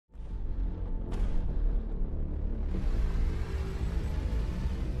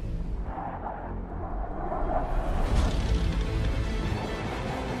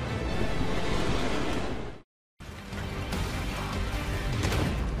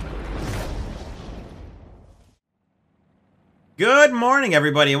Good morning,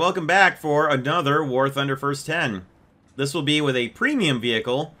 everybody, and welcome back for another War Thunder First 10. This will be with a premium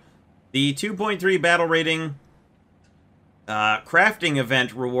vehicle, the 2.3 battle rating crafting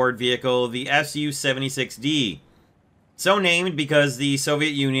event reward vehicle, the SU-76D. So named because the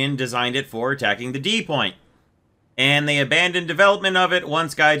Soviet Union designed it for attacking the D point. And they abandoned development of it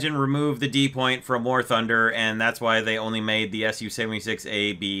once Gaijin removed the D point from War Thunder, and that's why they only made the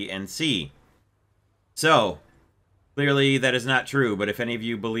SU-76A, B, and C. So, clearly, that is not true, but if any of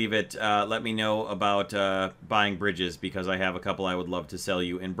you believe it, let me know about buying bridges, because I have a couple I would love to sell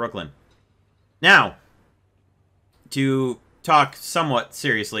you in Brooklyn. Now, to talk somewhat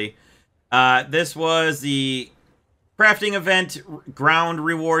seriously, this was the crafting event ground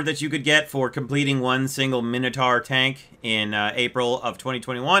reward that you could get for completing one single Minotaur tank in April of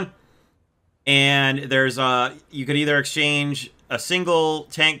 2021. And there's you could either exchange a single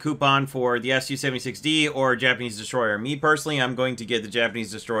tank coupon for the SU-76D or a Japanese destroyer. Me personally, I'm going to get the Japanese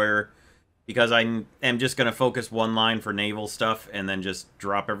destroyer because I am just going to focus one line for naval stuff and then just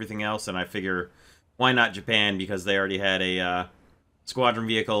drop everything else. And I figure, why not Japan? Because they already had a squadron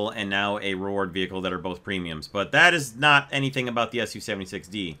vehicle and now a reward vehicle that are both premiums. But that is not anything about the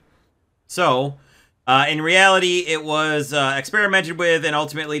SU-76D. So, in reality, it was experimented with and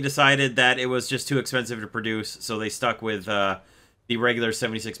ultimately decided that it was just too expensive to produce. So they stuck with the regular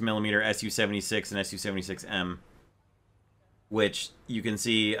 76mm SU-76 and SU-76M, which you can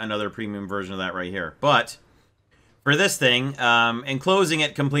see another premium version of that right here. But for this thing, enclosing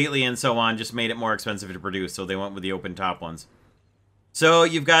it completely and so on just made it more expensive to produce, so they went with the open top ones. So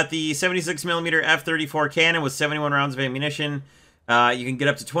you've got the 76mm F-34 cannon with 71 rounds of ammunition. You can get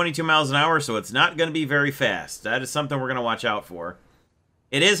up to 22 miles an hour, so it's not going to be very fast. That is something we're going to watch out for.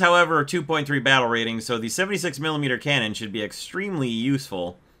 It is, however, a 2.3 battle rating, so the 76mm cannon should be extremely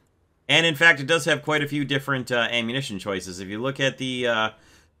useful. And in fact, it does have quite a few different ammunition choices. If you look at the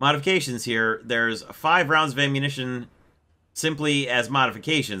modifications here, there's 5 rounds of ammunition simply as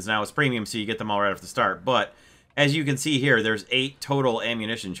modifications. Now, it's premium, so you get them all right off the start. But as you can see here, there's 8 total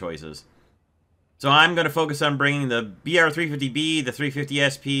ammunition choices. So I'm going to focus on bringing the BR-350B, the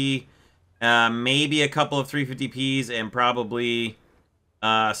 350SP, maybe a couple of 350Ps, and probably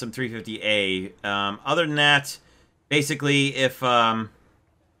some 350A. Other than that, basically, if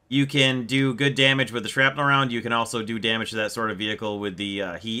you can do good damage with the shrapnel round, you can also do damage to that sort of vehicle with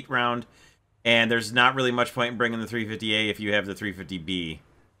the heat round. And there's not really much point in bringing the 350A if you have the 350B.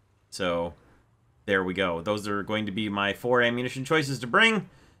 So there we go. Those are going to be my 4 ammunition choices to bring,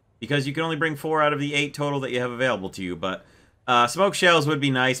 because you can only bring 4 out of the 8 total that you have available to you. But smoke shells would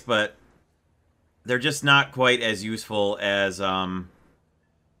be nice, but they're just not quite as useful as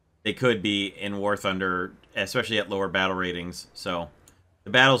they could be in War Thunder, especially at lower battle ratings. So the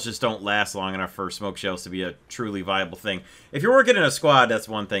battles just don't last long enough for smoke shells to be a truly viable thing. If you're working in a squad, that's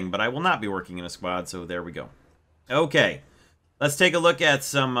one thing, but I will not be working in a squad, so there we go. Okay, let's take a look at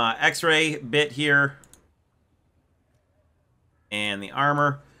some X-ray bit here. And the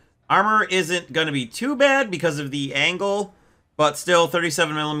armor. Armor isn't going to be too bad because of the angle, but still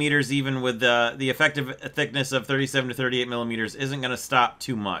 37mm, even with the effective thickness of 37 to 38mm, isn't going to stop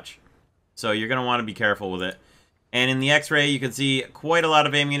too much. So you're going to want to be careful with it. And in the X-ray, you can see quite a lot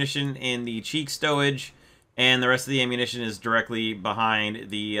of ammunition in the cheek stowage, and the rest of the ammunition is directly behind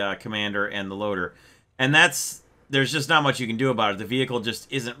the commander and the loader. And there's just not much you can do about it. The vehicle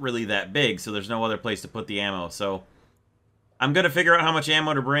just isn't really that big, so there's no other place to put the ammo. So I'm going to figure out how much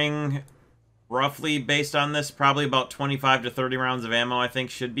ammo to bring, roughly based on this. Probably about 25 to 30 rounds of ammo, I think,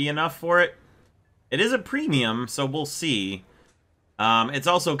 should be enough for it. It is a premium, so we'll see. It's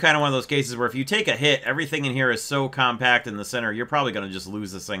also kind of one of those cases where if you take a hit, everything in here is so compact in the center, you're probably going to just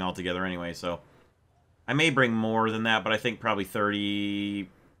lose this thing altogether anyway. So I may bring more than that, but I think probably 30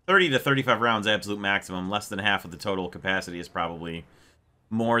 to 35 rounds absolute maximum. Less than half of the total capacity is probably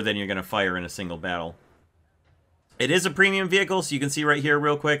more than you're going to fire in a single battle. It is a premium vehicle, so you can see right here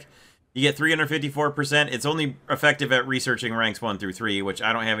real quick, you get 354%. It's only effective at researching ranks 1 through 3, which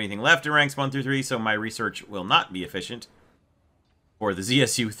I don't have anything left in ranks 1 through 3, so my research will not be efficient. Or the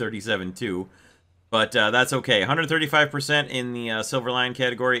ZSU-37 too. But that's okay. 135% in the Silver Line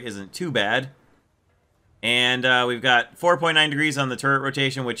category isn't too bad. And we've got 4.9 degrees on the turret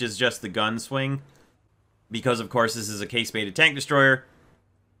rotation, which is just the gun swing. Because, of course, this is a case-mated tank destroyer.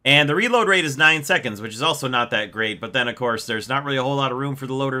 And the reload rate is 9 seconds, which is also not that great. But then, of course, there's not really a whole lot of room for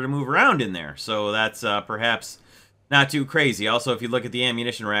the loader to move around in there. So that's perhaps not too crazy. Also, if you look at the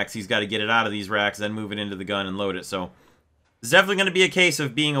ammunition racks, he's got to get it out of these racks, then move it into the gun and load it. So it's definitely going to be a case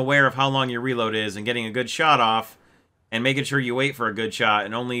of being aware of how long your reload is and getting a good shot off and making sure you wait for a good shot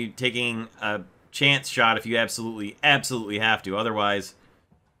and only taking a chance shot if you absolutely have to. Otherwise,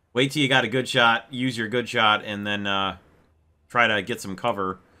 wait till you got a good shot, use your good shot, and then try to get some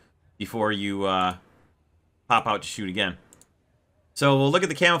cover before you pop out to shoot again. So we'll look at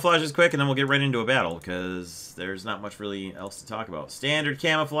the camouflages quick, and then we'll get right into a battle, because there's not much really else to talk about. Standard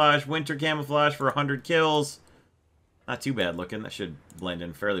camouflage, winter camouflage for 100 kills. Not too bad looking. That should blend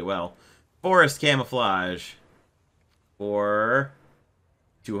in fairly well. Forest camouflage for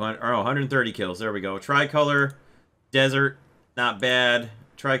 130 kills. There we go. Tricolor desert, not bad.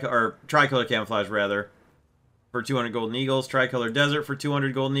 Tricolor camouflage, rather, for 200 golden eagles. Tricolor desert for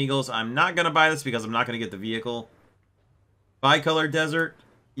 200 golden eagles. I'm not going to buy this because I'm not going to get the vehicle. Bicolor desert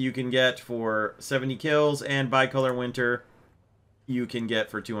you can get for 70 kills, and bicolor winter you can get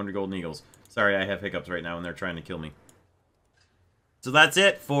for 200 golden eagles. Sorry, I have hiccups right now and they're trying to kill me. So that's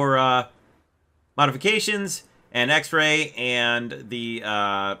it for modifications and X-ray and the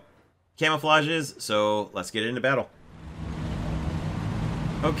camouflages. So let's get into battle.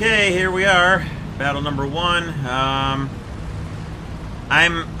 Okay, here we are. Battle number 1.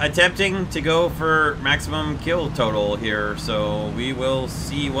 I'm attempting to go for maximum kill total here, so we will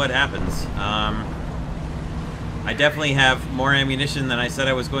see what happens. I definitely have more ammunition than I said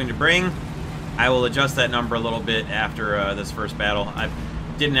I was going to bring. I will adjust that number a little bit after this first battle. I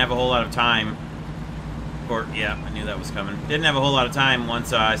didn't have a whole lot of time. Yeah, I knew that was coming. Didn't have a whole lot of time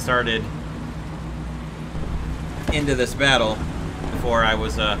once I started into this battle before I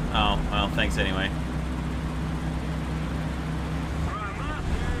was, oh, well, thanks anyway.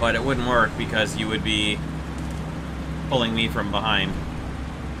 But it wouldn't work because you would be pulling me from behind,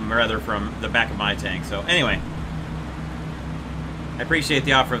 rather from the back of my tank. So anyway, I appreciate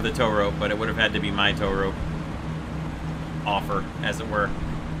the offer of the tow rope, but it would have had to be my tow rope offer, as it were.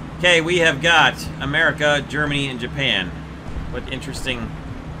 Okay, we have got America, Germany, and Japan. What interesting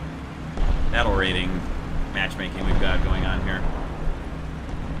battle rating matchmaking we've got going on here.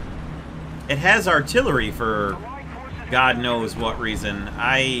 It has artillery for God knows what reason.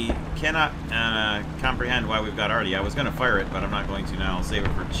 I cannot comprehend why we've got arty. I was going to fire it, but I'm not going to now. I'll save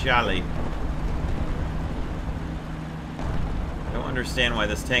it for Charlie. I don't understand why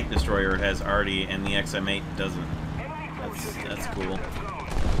this tank destroyer has arty and the XM8 doesn't. That's cool.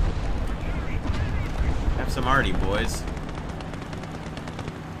 Have some arty, boys.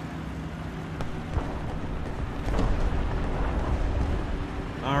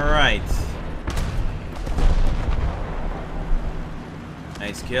 Alright.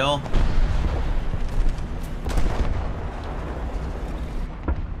 Nice kill.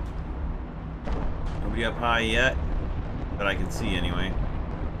 Nobody up high yet, but I can see anyway.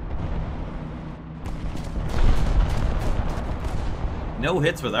 No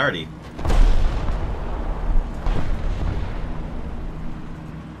hits with arty.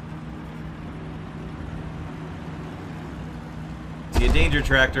 See a danger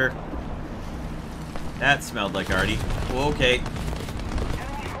tractor. That smelled like arty. Well, okay.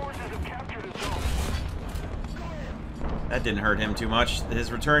 That didn't hurt him too much.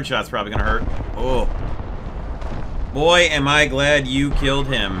 His return shot's probably gonna hurt. Oh. Boy, am I glad you killed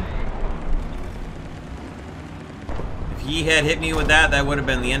him. If he had hit me with that, that would have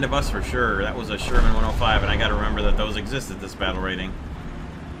been the end of us for sure. That was a Sherman 105, and I gotta remember that those exist at this battle rating.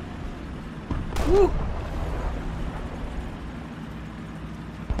 Woo!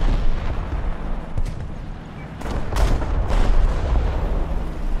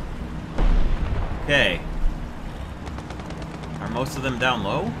 Okay. Are most of them down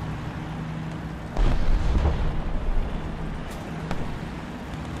low?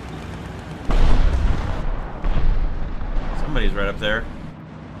 Somebody's right up there.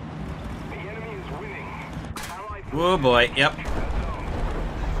 Oh boy, yep.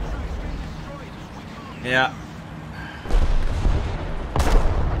 Yeah.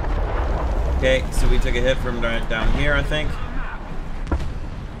 Okay, so we took a hit from down here, I think.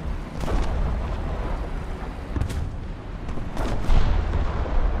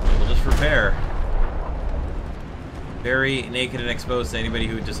 Repair. Very naked and exposed to anybody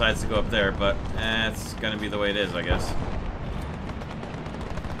who decides to go up there, but it's gonna be the way it is, I guess.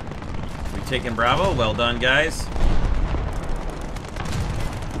 We've taken Bravo. Well done, guys.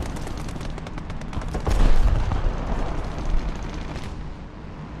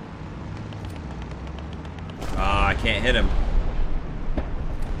 Ah, I can't hit him.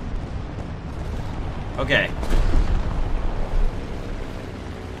 Okay.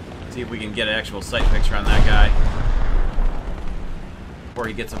 See if we can get an actual sight picture on that guy before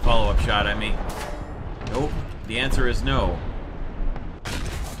he gets a follow-up shot at me. Nope. The answer is no.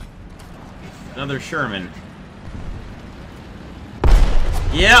 Another Sherman.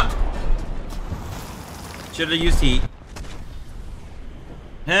 Yep. Should have used heat.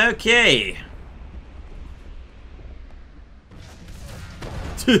 Okay.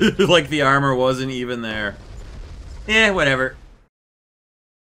 Like the armor wasn't even there. Yeah, whatever.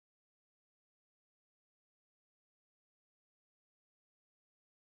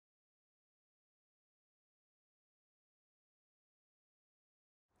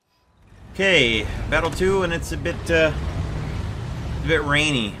 Okay, Battle 2, and it's a bit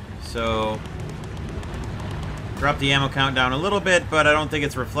rainy, so drop the ammo count down a little bit, but I don't think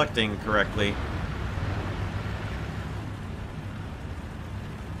it's reflecting correctly.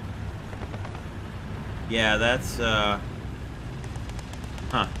 Yeah, that's, huh.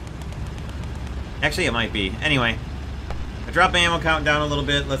 Actually, it might be. Anyway, I dropped my ammo count down a little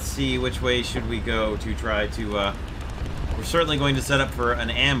bit. Let's see which way should we go to try to, we're certainly going to set up for an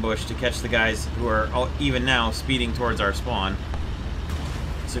ambush to catch the guys who are even now speeding towards our spawn.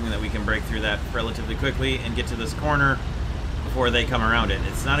 Assuming that we can break through that relatively quickly and get to this corner before they come around it.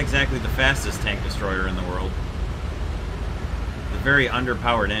 It's not exactly the fastest tank destroyer in the world. It's a very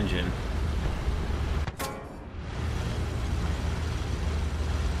underpowered engine.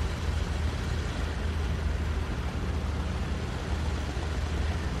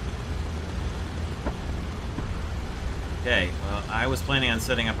 Okay, well, I was planning on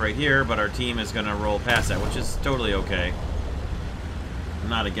setting up right here, but our team is going to roll past that, which is totally okay. I'm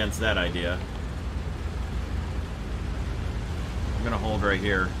not against that idea. I'm going to hold right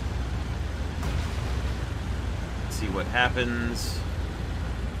here. See what happens.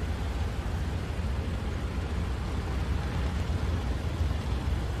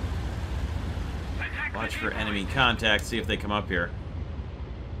 Watch for enemy contact, see if they come up here.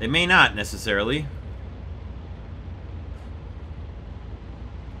 They may not, necessarily.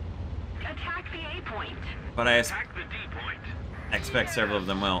 But I expect several of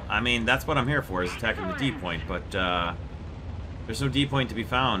them will. I mean, that's what I'm here for, is attacking the D point, but there's no D point to be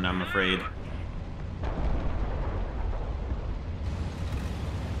found, I'm afraid.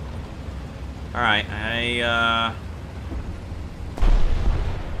 Alright,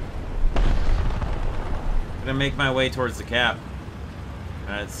 gonna make my way towards the cap.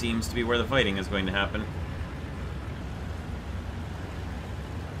 It seems to be where the fighting is going to happen.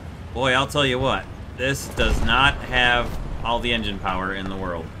 Boy, I'll tell you what. This does not have all the engine power in the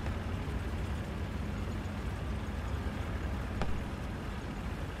world.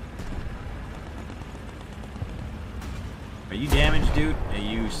 Are you damaged, dude?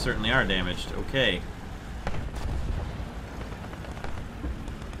 You certainly are damaged. Okay.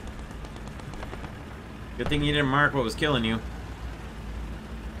 Good thing you didn't mark what was killing you.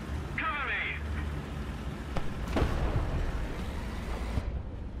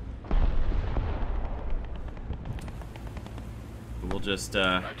 We'll just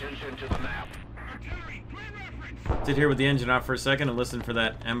attention to the map. Sit here with the engine off for a second and listen for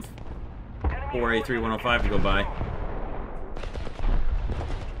that M4A3105 to go by.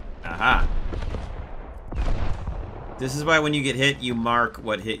 Aha. This is why when you get hit, you mark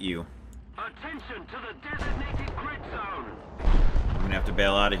what hit you. Attention to the designated grid zone. I'm gonna have to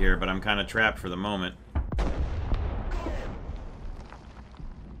bail out of here, but I'm kind of trapped for the moment.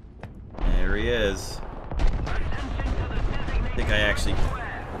 There he is. I think I actually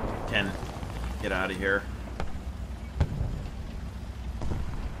can get out of here.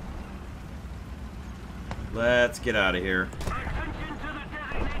 Let's get out of here. Attention to the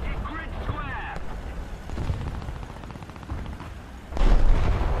designated grid square.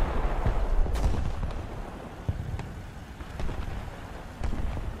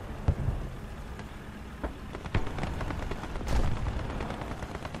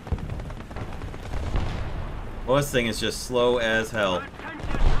 Well, this thing is just slow as hell. Attention to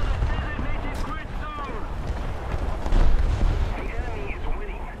the designated grid zone. The enemy is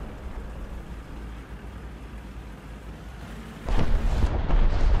winning.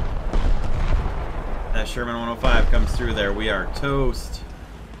 That Sherman 105 comes through there. We are toast.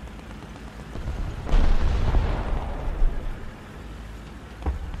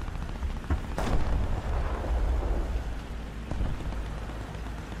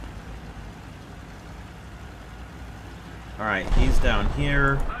 Alright, he's down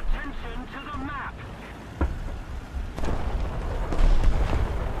here. Attention to the map.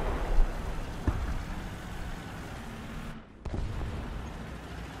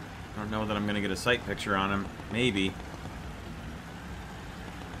 I don't know that I'm going to get a sight picture on him. Maybe.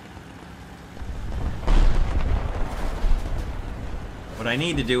 What I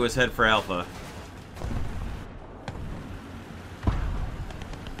need to do is head for Alpha.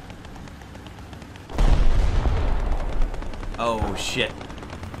 Oh, shit.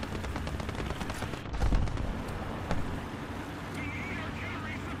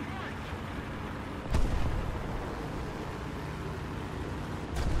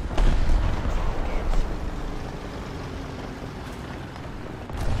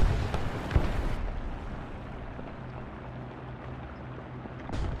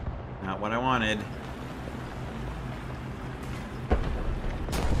 wanted.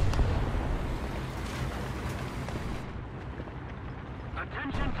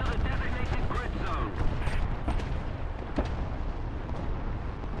 Attention to the designated grid zone.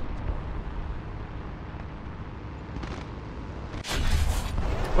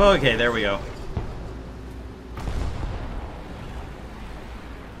 Okay, there we go.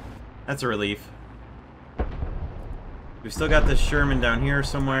 That's a relief. We've still got this Sherman down here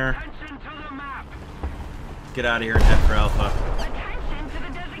somewhere. Attention to the map. Get out of here and head for Alpha. Attention to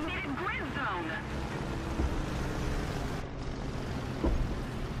the designated grid zone.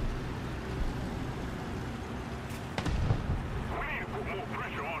 We need to put more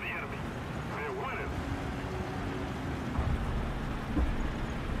pressure on the enemy. They're winning.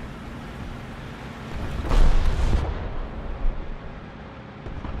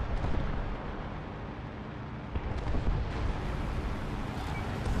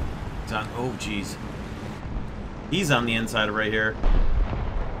 It's on. Oh, jeez. He's on the inside of right here.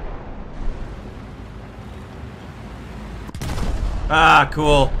 Ah,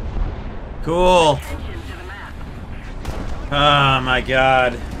 cool. Cool. Attention to the map. Oh, my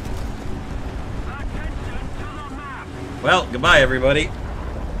God. Attention to the map. Well, goodbye, everybody. Attention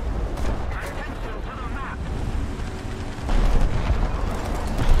to the map.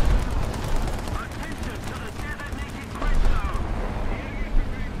 Attention to the designated grid zone.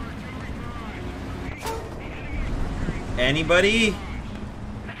 Anybody?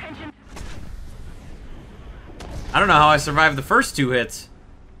 Attention. I don't know how I survived the first 2 hits.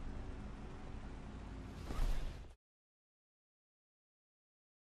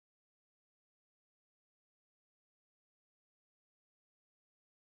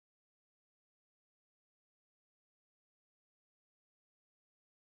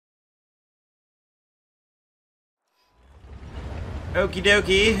 Okie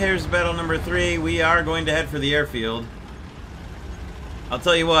dokie, here's battle number 3. We are going to head for the airfield. I'll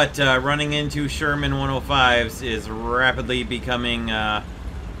tell you what, running into Sherman 105s is rapidly becoming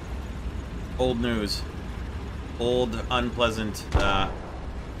old news. Old, unpleasant,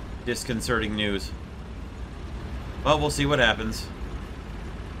 disconcerting news. But we'll see what happens.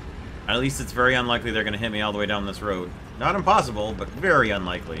 At least it's very unlikely they're going to hit me all the way down this road. Not impossible, but very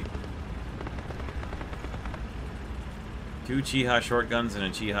unlikely. 2 Chiha shotguns and a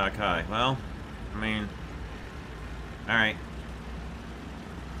Chiha Kai. Well, I mean, alright.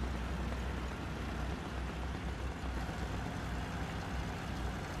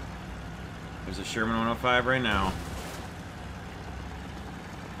 There's a Sherman 105 right now.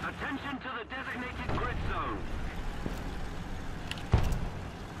 Attention to the designated grid zone.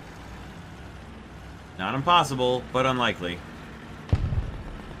 Not impossible, but unlikely.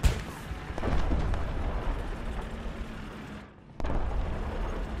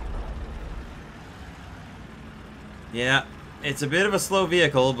 Yeah, it's a bit of a slow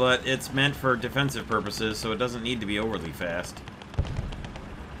vehicle, but it's meant for defensive purposes, so it doesn't need to be overly fast.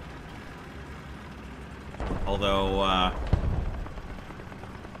 Although,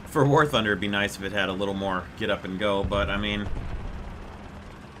 for War Thunder, it'd be nice if it had a little more get up and go, but I mean,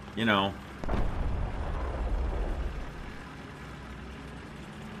 you know.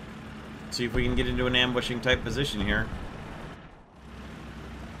 See if we can get into an ambushing type position here.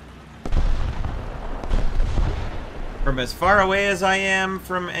 From as far away as I am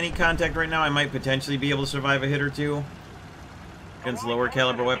from any contact right now, I might potentially be able to survive a hit or 2 against lower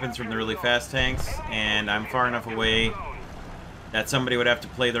caliber weapons from the really fast tanks, and I'm far enough away that somebody would have to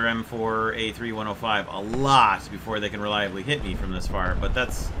play their M4 A3-105 a lot before they can reliably hit me from this far, but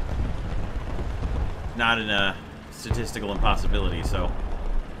that's not a statistical impossibility, so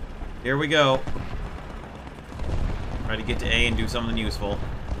here we go. Try to get to A and do something useful.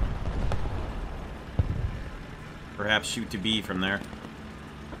 Perhaps shoot to B from there.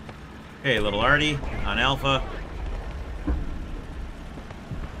 Okay, little Artie on Alpha.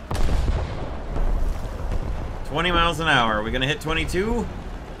 $20 miles an hour. Are we gonna hit 22?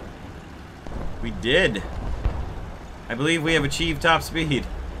 We did. I believe we have achieved top speed.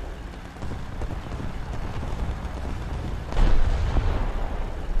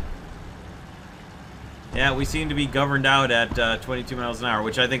 Yeah, we seem to be governed out at 22 miles an hour,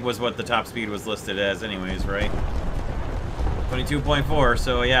 which I think was what the top speed was listed as anyways, right? 22.4,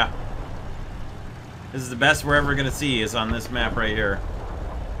 so yeah. This is the best we're ever gonna see is on this map right here.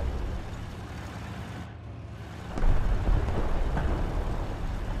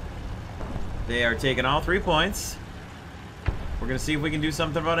 They are taking all 3 points. We're gonna see if we can do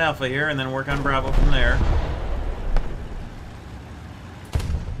something about Alpha here and then work on Bravo from there.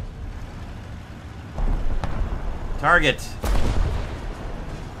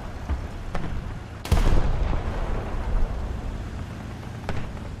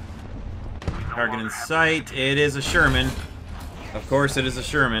 Target in sight. It is a Sherman. Of course it is a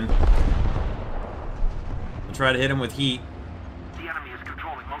Sherman. We'll try to hit him with heat. The enemy is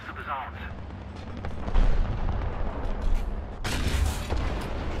controlling most of the zones.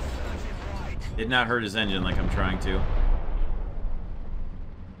 Did not hurt his engine like I'm trying to.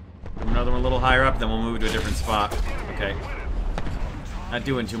 Another one a little higher up, then we'll move to a different spot. Okay. Not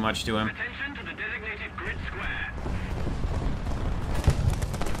doing too much to him. Attention to the designated grid square.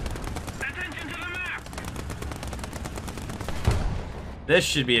 Attention to the map. This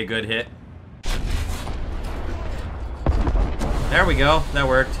should be a good hit. There we go. That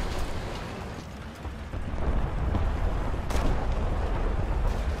worked.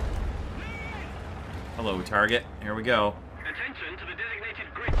 Hello, target. Here we go. Attention to the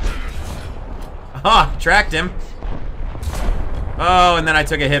designated grid zone. Ah, tracked him. Oh, and then I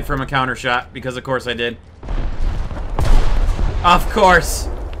took a hit from a counter shot, because of course I did. Of course.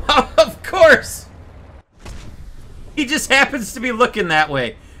 Of course. He just happens to be looking that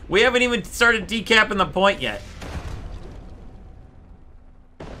way. We haven't even started decapping the point yet.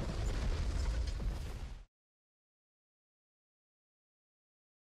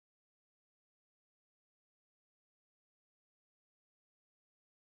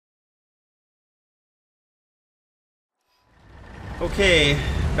 Okay,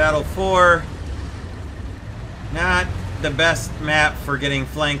 Battle 4. Not the best map for getting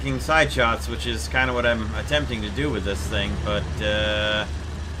flanking side shots, which is kind of what I'm attempting to do with this thing, but I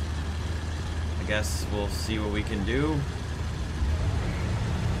guess we'll see what we can do.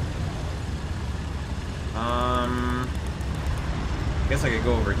 I guess I could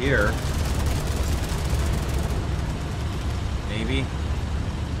go over here. Maybe.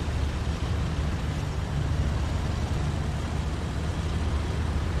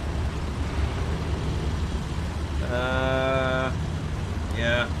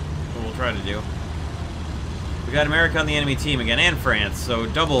 Yeah, what we'll try to do. We got America on the enemy team again, and France, so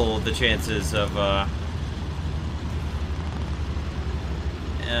double the chances of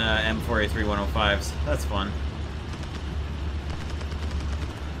M4A3105s. That's fun.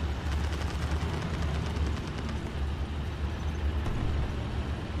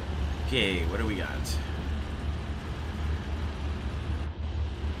 Okay, what do we got?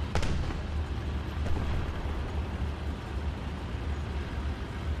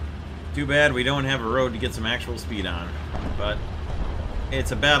 Too bad we don't have a road to get some actual speed on. But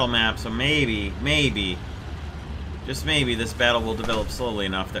it's a battle map, so maybe, just maybe this battle will develop slowly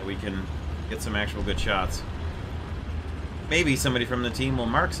enough that we can get some actual good shots. Maybe somebody from the team will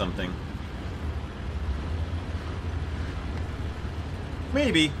mark something.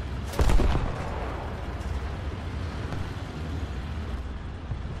 Maybe.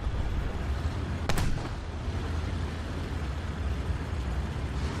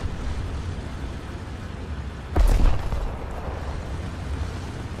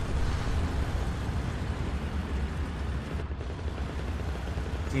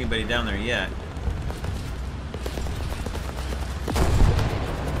 Anybody down there yet?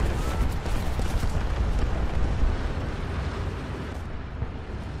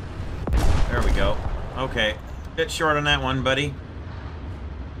 There we go. Okay. Bit short on that one, buddy.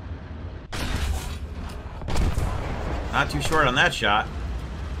 Not too short on that shot.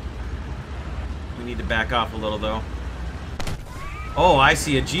 We need to back off a little, though. Oh, I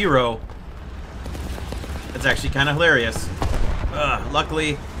see a gyro. That's actually kind of hilarious.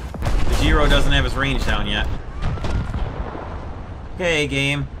 Luckily, the gyro doesn't have his range down yet. Okay,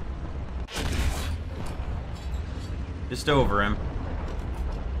 game. Just over him.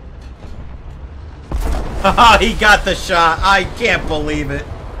 Haha, he got the shot. I can't believe it.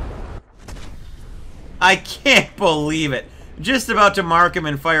 I can't believe it. Just about to mark him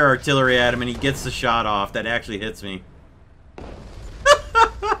and fire artillery at him, and he gets the shot off. That actually hits me.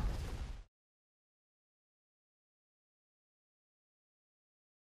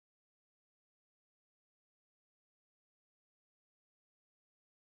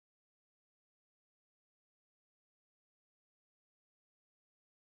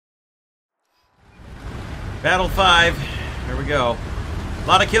 Battle 5, here we go. A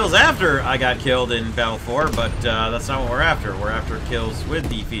lot of kills after I got killed in Battle 4, but that's not what we're after. We're after kills with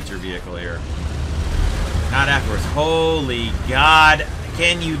the feature vehicle here. Not afterwards. Holy God,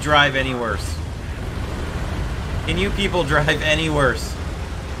 can you drive any worse? Can you people drive any worse?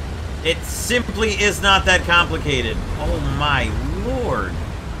 It simply is not that complicated. Oh my Lord.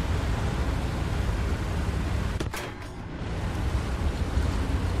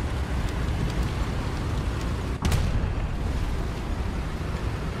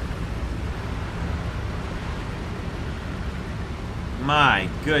 My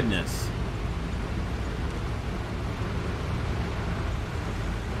goodness.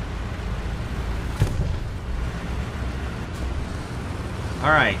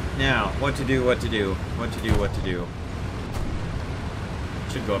 Alright, now, what to do, what to do, what to do, what to do.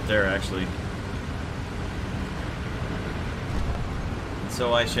 Should go up there, actually. And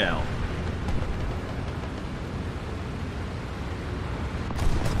so I shall.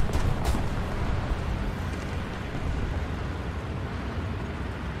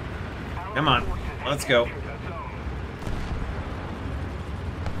 Come on, let's go.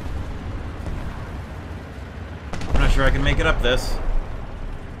 I'm not sure I can make it up this.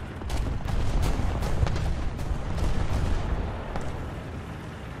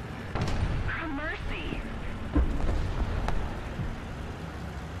 Mercy.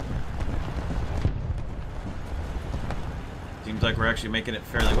 Seems like we're actually making it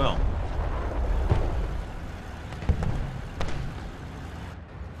fairly well.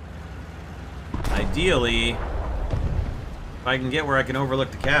 Ideally, if I can get where I can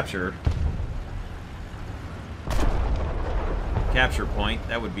overlook the capture point,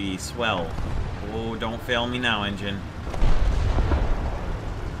 that would be swell. Oh, don't fail me now, engine.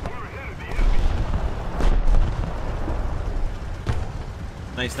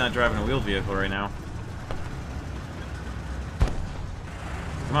 Nice not driving a wheeled vehicle right now.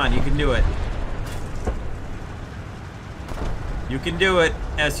 Come on, you can do it. You can do it,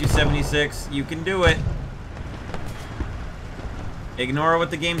 SU-76. You can do it. Ignore what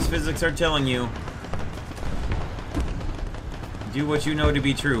the game's physics are telling you. Do what you know to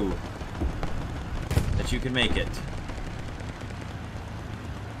be true. That you can make it.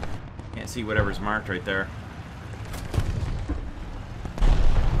 Can't see whatever's marked right there.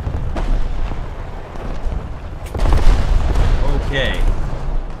 Okay.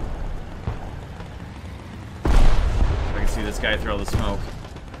 I can see this guy through all the smoke.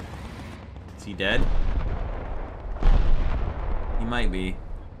 Is he dead? He might be.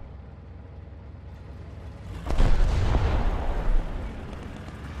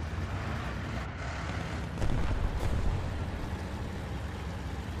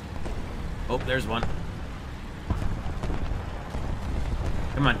 Oh, there's one.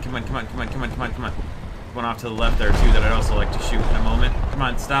 Come on, come on, come on, come on, come on, come on, come on. One off to the left there, too, that I'd also like to shoot in a moment. Come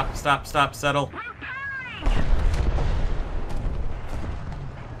on, stop, stop, stop, settle.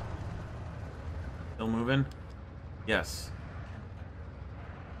 Still moving? Yes.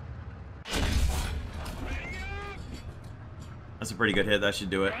 That's a pretty good hit. That should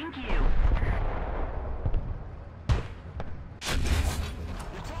do it. Thank you.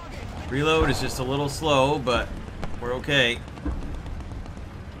 Reload is just a little slow, but we're okay.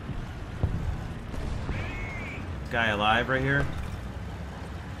 This guy alive right here?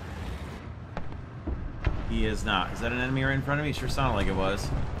 He is not. Is that an enemy right in front of me? Sure sounded like it was.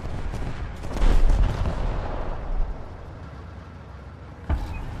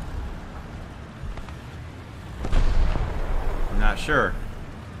 I'm not sure.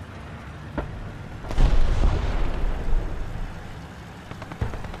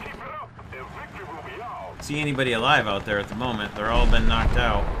 See anybody alive out there at the moment. They're all been knocked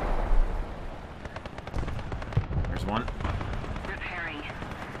out. There's one. Repairing.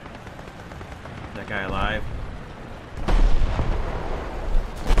 That guy alive?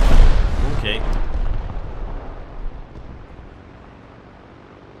 Okay.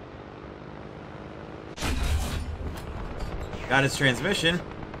 Got his transmission.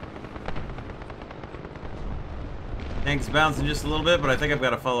 Tank's bouncing just a little bit, but I think I've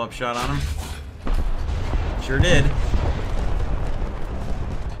got a follow-up shot on him. Sure did.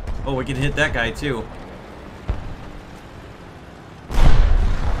 Oh, we can hit that guy too.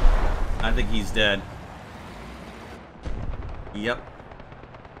 I think he's dead. Yep.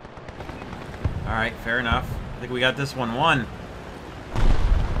 Alright, fair enough. I think we got this one won.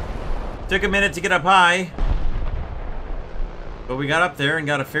 Took a minute to get up high. But we got up there and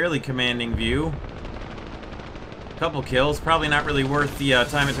got a fairly commanding view. Couple kills. Probably not really worth the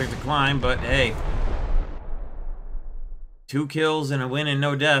time it took to climb, but hey. 2 kills and a win and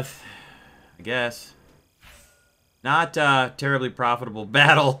no death, I guess. Not a terribly profitable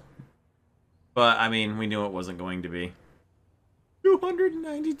battle. But, I mean, we knew it wasn't going to be.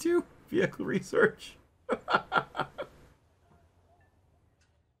 292 vehicle research.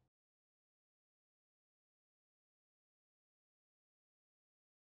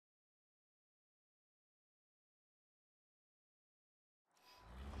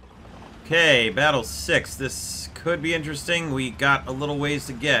 Okay, battle 6. This could be interesting. We got a little ways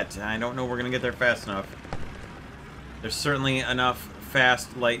to get. I don't know if we're going to get there fast enough. There's certainly enough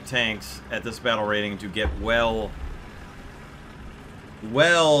fast, light tanks at this battle rating to get well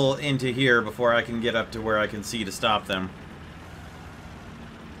into here before I can get up to where I can see to stop them.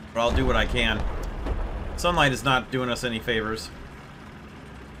 But I'll do what I can. Sunlight is not doing us any favors.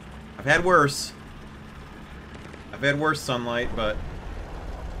 I've had worse. I've had worse sunlight, but...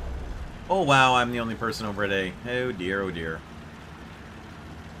 Oh, wow, I'm the only person over at A. Oh, dear, oh, dear.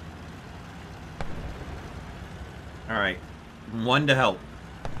 Alright. 1 to help.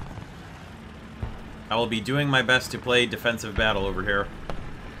 I will be doing my best to play defensive battle over here.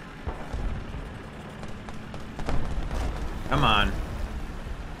 Come on.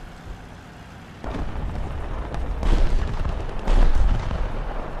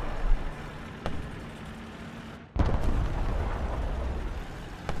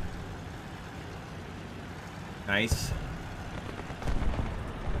 Nice.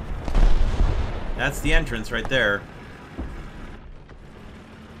 That's the entrance right there.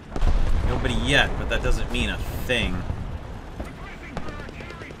 Nobody yet, but that doesn't mean a thing.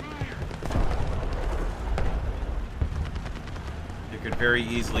 There could very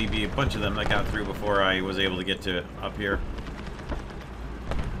easily be a bunch of them that got through before I was able to get to up here.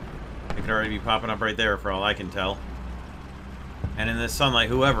 They could already be popping up right there for all I can tell. And in this sunlight,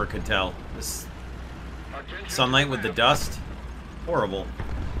 whoever could tell. This sunlight with the dust? Horrible.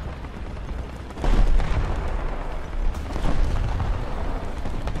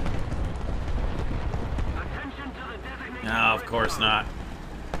 No, of course not.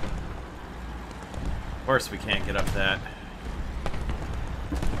 Of course we can't get up that.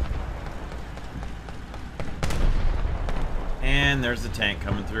 And there's the tank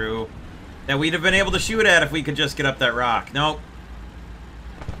coming through. That we'd have been able to shoot at if we could just get up that rock. Nope.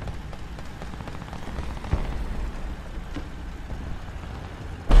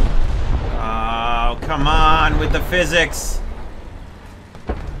 Oh, come on with the physics.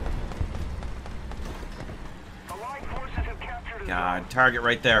 God, target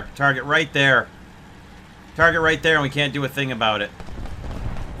right there. Target right there. Target right there, and we can't do a thing about it.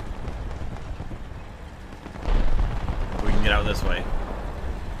 We can get out this way.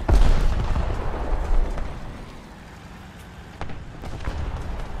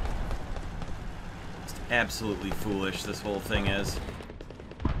 It's absolutely foolish, this whole thing is.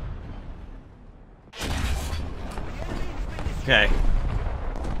 Okay.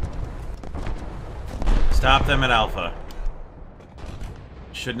 Stop them at Alpha.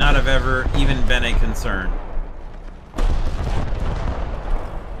 Should not have ever even been a concern.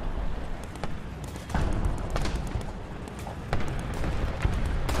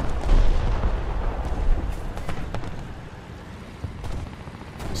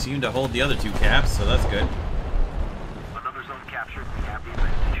 We seem to hold the other 2 caps, so that's good. Another zone captured. We have the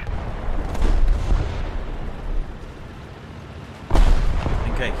advantage. I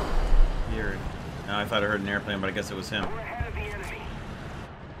think I hear it. No, I thought I heard an airplane, but I guess it was him. We're ahead of the enemy.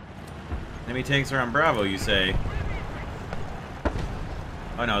 Enemy tanks are on Bravo, you say?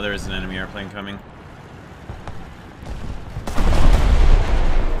 Oh no, there is an enemy airplane coming.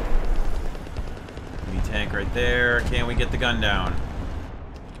 Enemy tank right there. Can we get the gun down?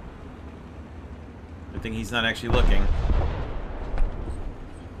 I think he's not actually looking.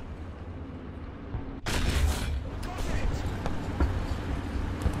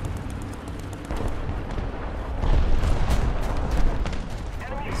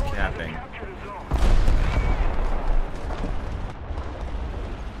 He's capping.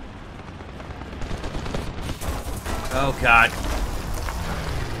 Oh God.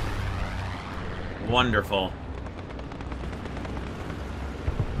 Wonderful.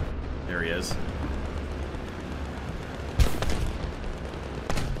 There he is.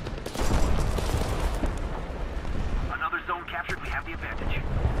 Another zone captured. We have the advantage.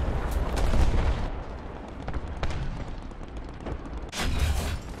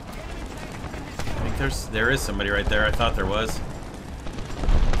 I think there is somebody right there. I thought there was.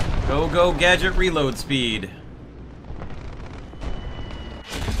 Go, go, gadget reload speed.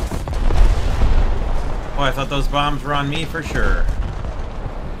 Oh, I thought those bombs were on me for sure.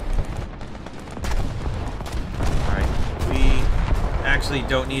 Alright, we actually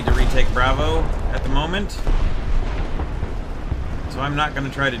don't need to retake Bravo at the moment. So I'm not going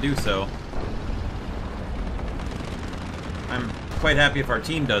to try to do so. I'm quite happy if our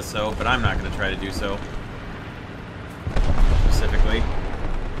team does so, but I'm not going to try to do so. Specifically.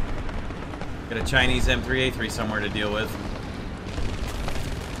 Get a Chinese M3A3 somewhere to deal with.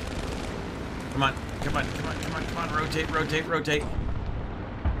 Come on. Come on, come on, come on, come on, rotate, rotate, rotate.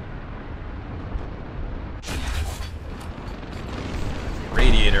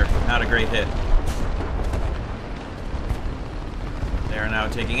 Radiator, not a great hit. They are now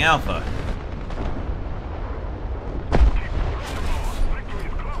taking Alpha.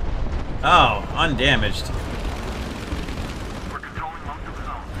 Oh, undamaged. We're controlling most of the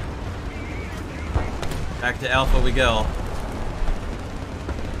zone. Back to Alpha we go.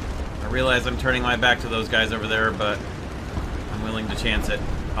 realize I'm turning my back to those guys over there, but I'm willing to chance it.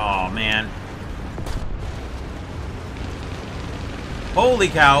 Oh, man. Holy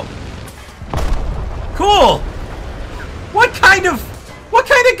cow. Cool! What kind of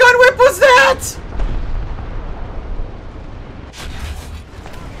gun whip was that?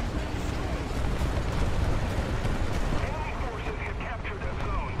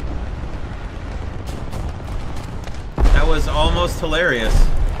 That was almost hilarious.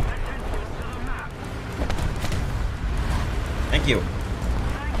 Thank you.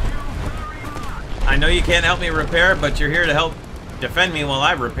 I know you can't help me repair, but you're here to help defend me while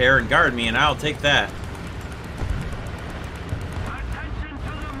I repair and guard me, and I'll take that.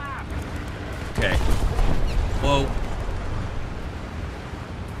 Okay. Whoa.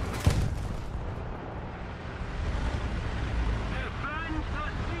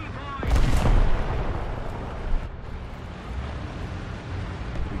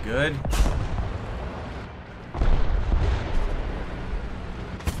 We good?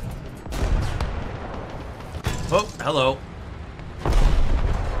 Oh, hello.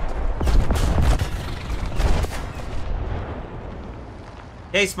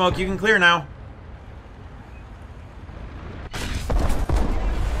 Hey, Smoke, you can clear now.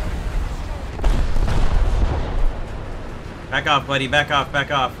 Back off, buddy. Back off,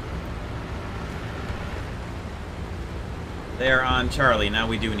 back off. They are on Charlie. Now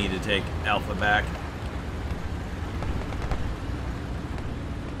we do need to take Alpha back.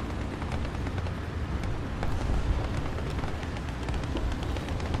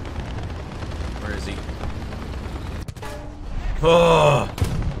 Where is he? Oh,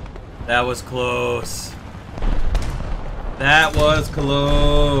 that was close. That was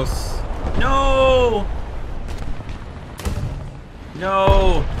close. No!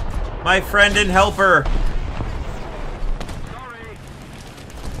 No! My friend and helper! Sorry.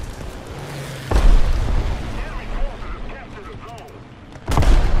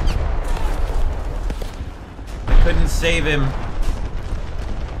 I couldn't save him.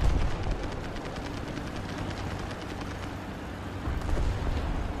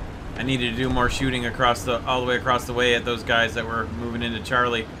 I needed to do more shooting across all the way across the way at those guys that were moving into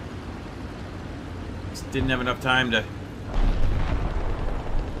Charlie. Just didn't have enough time to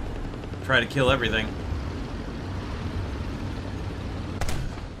try to kill everything.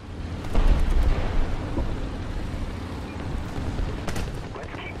 Let's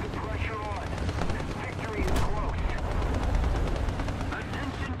keep the pressure on. Victory is close.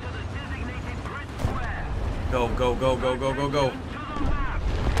 Attention to the designated grid square. Go, go, go, go, go, go, go. To the map.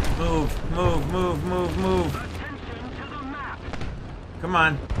 Move, move, move, move, move. Attention to the map. Come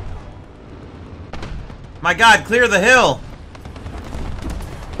on. My God, clear the hill!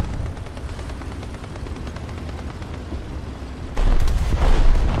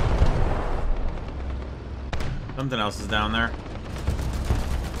 Something else is down there.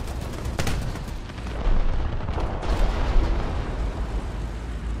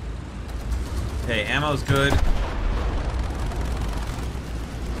 Okay, ammo's good.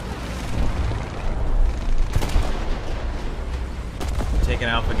 Taking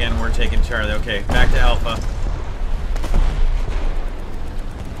Alpha again, we're taking Charlie. Okay, back to Alpha.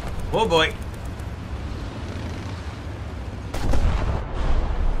 Oh boy.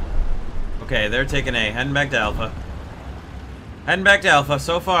 Okay, they're taking A. Heading back to Alpha. Heading back to Alpha.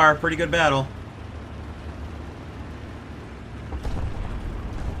 So far, pretty good battle.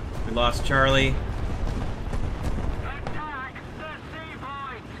 We lost Charlie. Attack the sea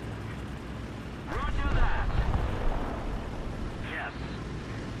point. Roger that. Yes.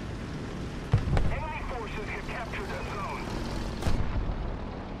 Enemy forces have captured the zone.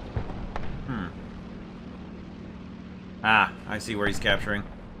 Ah, I see where he's capturing.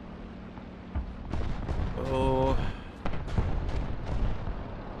 Oh.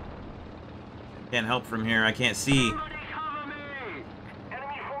 Can't help from here. I can't see. Somebody cover me.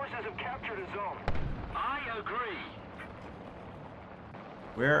 Enemy forces have captured a zone. I agree.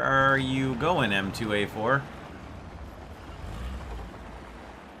 Where are you going, M2A4?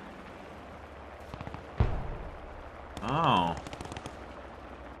 Oh.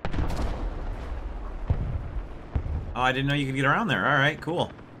 Oh, I didn't know you could get around there. Alright,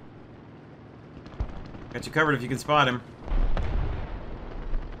 cool. Got you covered if you can spot him.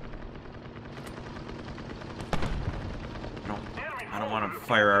 I don't want to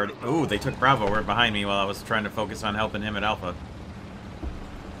fire already. Ooh, they took Bravo right behind me while I was trying to focus on helping him at Alpha.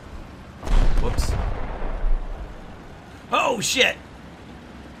 Whoops. Oh, shit!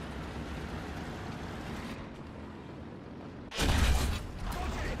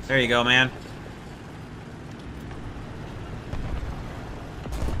 There you go, man.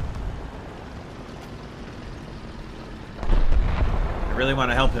 really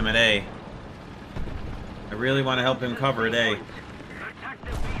want to help him at A. I really want to help him cover at A. Attack the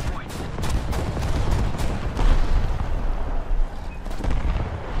B point.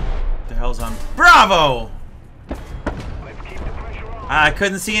 What the hell's on? Bravo! Let's keep the pressure on. I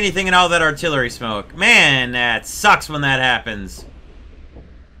couldn't see anything in all that artillery smoke. Man, that sucks when that happens.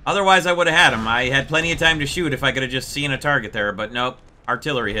 Otherwise, I would have had him. I had plenty of time to shoot if I could have just seen a target there, but nope.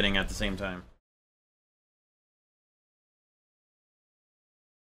 Artillery hitting at the same time.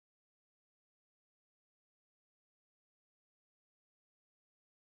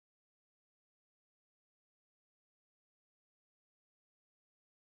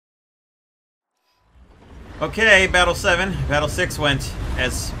 Okay, Battle 7. Battle 6 went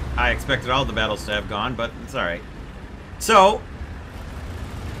as I expected all the battles to have gone, but it's alright. So,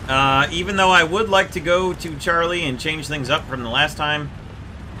 even though I would like to go to Charlie and change things up from the last time,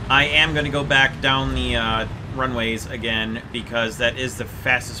 I am going to go back down the runways again, because that is the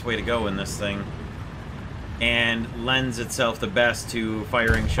fastest way to go in this thing, and lends itself the best to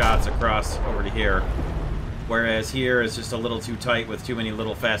firing shots across over to here. Whereas here is just a little too tight with too many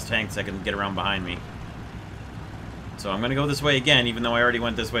little fast tanks that can get around behind me. So I'm going to go this way again, even though I already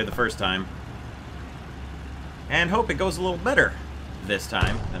went this way the first time. And hope it goes a little better this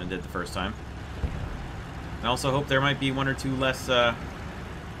time than it did the first time. And also hope there might be one or two less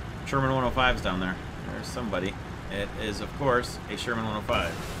Sherman 105s down there. There's somebody. It is, of course, a Sherman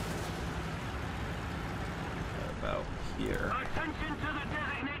 105. About here. Attention to the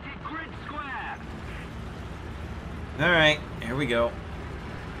designated grid square. Alright, here we go.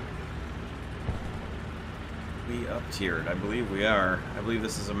 We up-tiered. I believe we are. I believe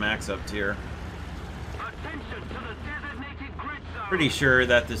this is a max up-tier. Attention to the designated grid zone. Pretty sure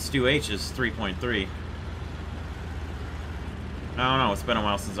that the Stu-H is 3.3. I don't know. It's been a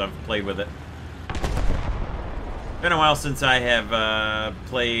while since I've played with it. Been a while since I have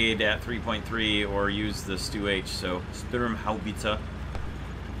played at 3.3 or used the Stu-H, so Sturmhaubitze.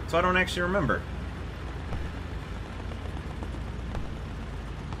 So I don't actually remember.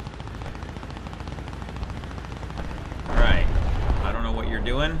 Alright. I don't know what you're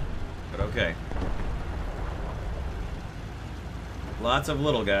doing, but okay. Lots of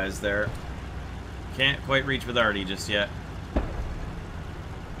little guys there. Can't quite reach with Artie just yet.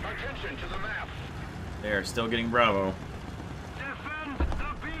 Attention to the map. They're still getting Bravo. Defend the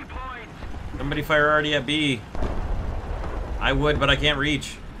B point. Somebody fire Artie at B. I would, but I can't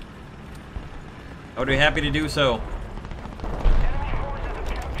reach. I would be happy to do so. Enemy forces have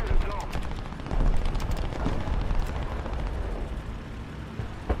captured a zone.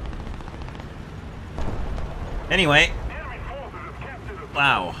 Anyway, Enemy forces have captured a zone.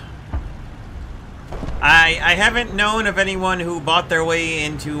 wow. I haven't known of anyone who bought their way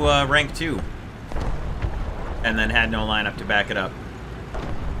into rank 2 and then had no lineup to back it up.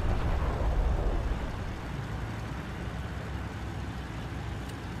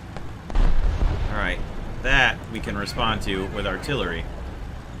 Alright, that we can respond to with artillery.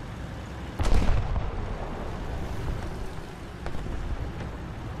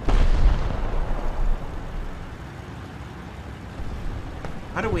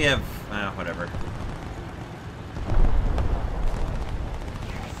 How do we have... whatever.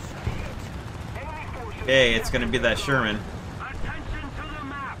 Okay, it's gonna be that Sherman. Attention to the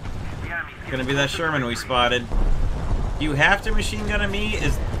map. It's gonna be that Sherman we spotted. Do you have to machine gun at me?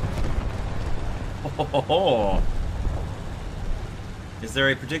 Is there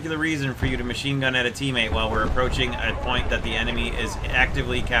a particular reason for you to machine gun at a teammate while we're approaching a point that the enemy is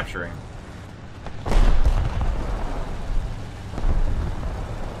actively capturing?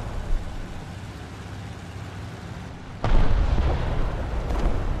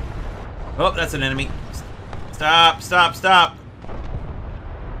 Oh, that's an enemy. Stop, stop, stop.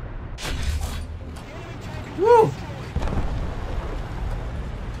 Woo!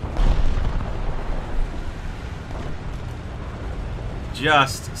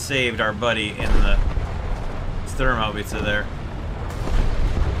 Just saved our buddy in the Sturmhaubitze there.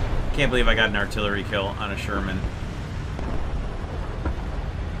 Can't believe I got an artillery kill on a Sherman.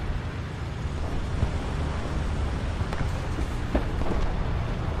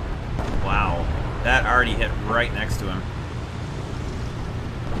 Wow, that already hit right next to him.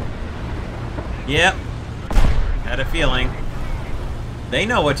 Yep, had a feeling. They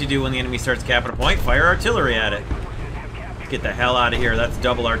know what to do when the enemy starts capping a point. Fire artillery at it. Get the hell out of here. That's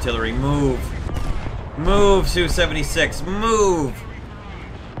double artillery. Move. Move, SU-76. Move.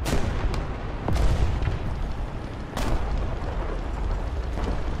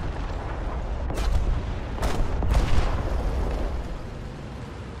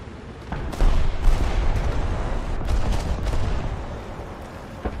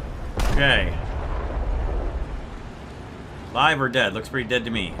 Okay. Live or dead? Looks pretty dead to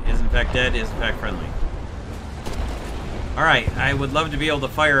me. Is in fact dead, is in fact friendly. Alright, I would love to be able to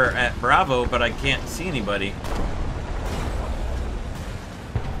fire at Bravo, but I can't see anybody.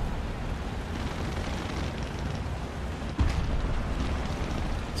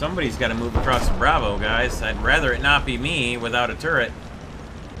 Somebody's got to move across to Bravo, guys. I'd rather it not be me without a turret.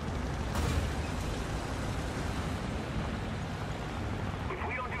 If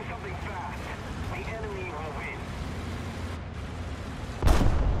we don't do something fast, the enemy will win.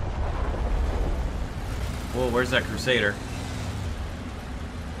 Whoa, where's that Crusader?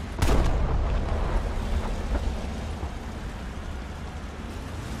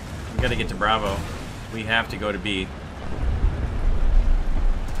 We gotta get to Bravo. We have to go to B.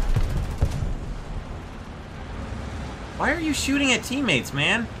 Why are you shooting at teammates,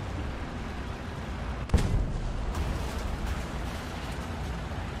 man?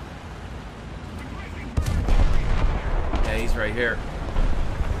 Yeah, he's right here.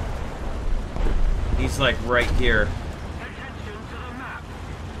 He's like right here. Attention to the map.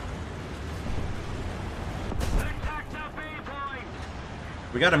 Attack the B point.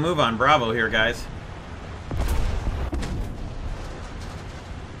 We gotta move on Bravo here, guys.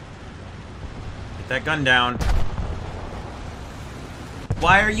 Get that gun down.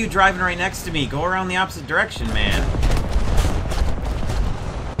 Why are you driving right next to me? Go around the opposite direction, man.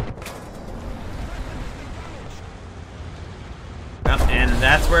 Yep, and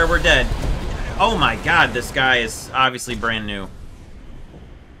that's where we're dead. Oh my god, this guy is obviously brand new.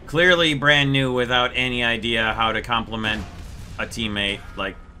 Clearly brand new without any idea how to compliment a teammate.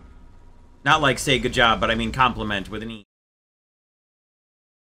 Like, not like say good job, but I mean compliment with an E.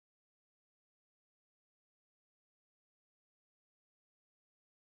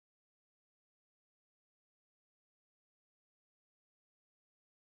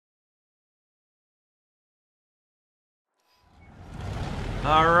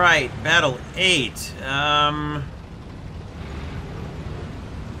 Alright, Battle 8.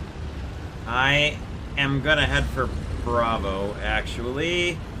 I am gonna head for Bravo,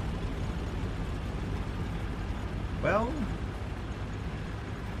 actually. Well...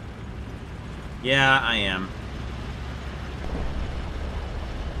 yeah, I am.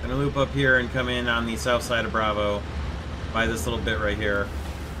 Gonna loop up here and come in on the south side of Bravo by this little bit right here.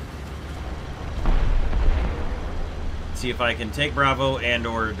 See if I can take Bravo and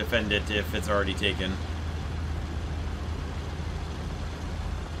or defend it if it's already taken.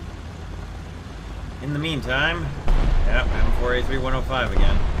 In the meantime, yep, M4A3105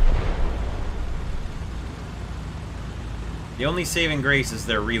 again. The only saving grace is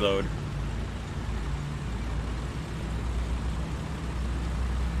their reload.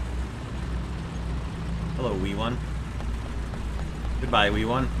 Hello, wee one. Goodbye, wee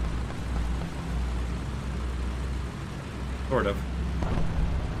one. Sort of.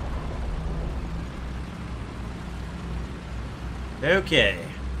 Okay.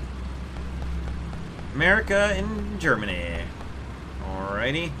 America and Germany.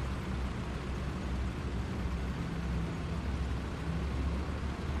 Alrighty.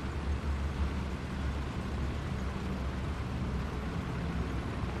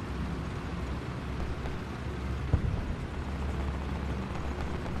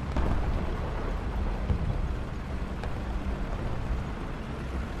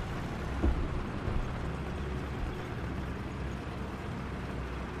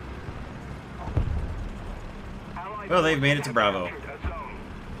 Well, they've made it to Bravo.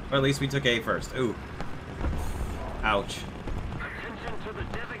 Or at least we took A first. Ooh. Ouch. Attention to the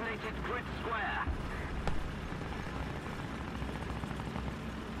designated grid square.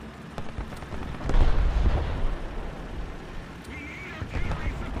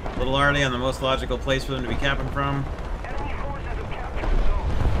 A little early on the most logical place for them to be capping from. Enemy forces have captured the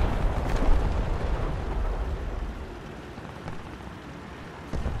zone.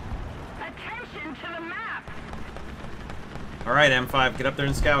 Attention to the map. Alright, M5, get up there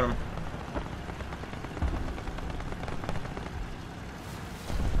and scout them.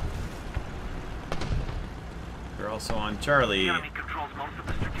 They're also on Charlie. The enemy controls most of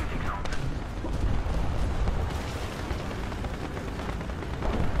the strategic zones.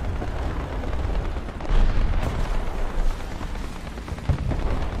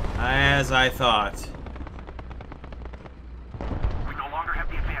 As I thought. We no longer have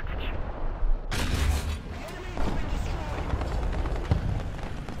the advantage.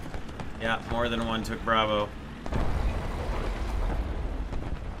 Yeah, more than one took Bravo.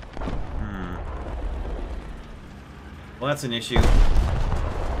 Well, that's an issue. We are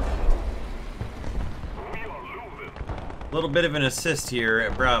losing. A little bit of an assist here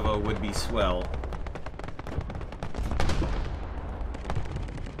at Bravo would be swell.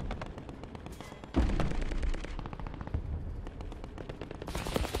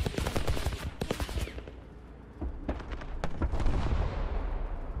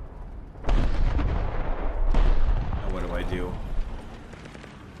 Now what do I do?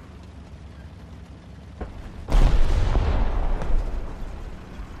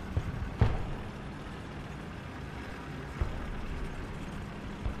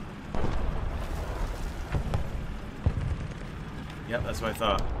 Yep, that's what I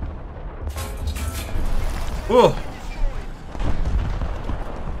thought. Whew!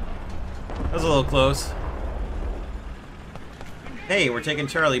 That was a little close. Hey, we're taking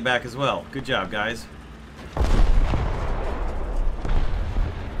Charlie back as well. Good job, guys.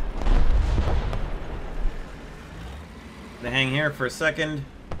 Gonna hang here for a second.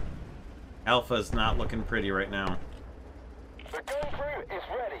 Alpha's not looking pretty right now. The gun crew is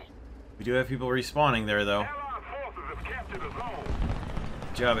ready. We do have people respawning there, though. Allied forces have captured the zone.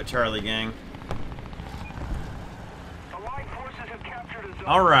 Good job at Charlie, gang. Allied forces have captured a zone.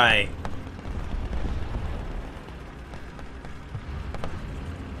 Alright.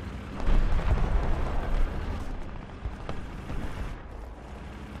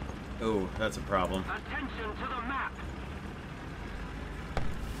 Oh, that's a problem. Attention to the map.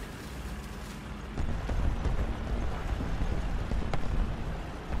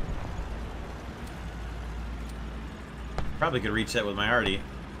 Probably could reach that with my arty.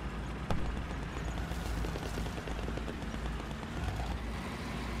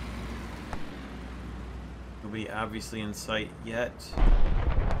 Nobody obviously in sight yet.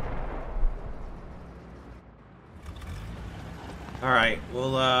 Alright,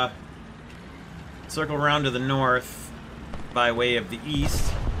 we'll circle around to the north by way of the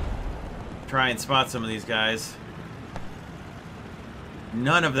east. Try and spot some of these guys.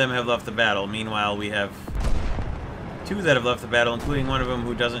 None of them have left the battle. Meanwhile, we have two that have left the battle, including one of them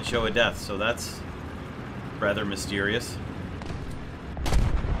who doesn't show a death, so that's rather mysterious.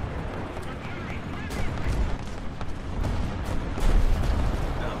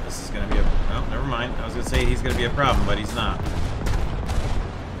 Oh, this is gonna be a... Oh, never mind. I was gonna say he's gonna be a problem, but he's not.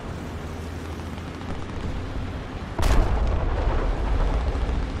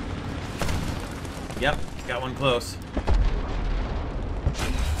 Yep, got one close.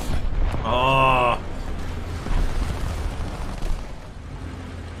 Oh!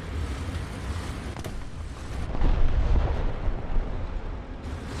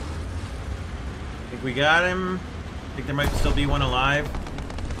 Think we got him. Think there might still be one alive.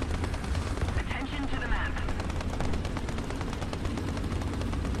 Attention to the map.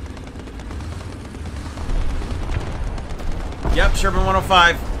 Yep, Sherman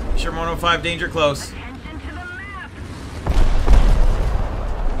 105. Sherman 105, danger close. Attention to the map.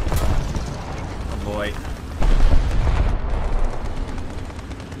 Oh boy.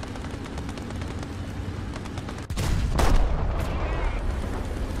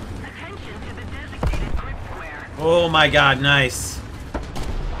 Attention to the designated grid square. Oh my god, nice.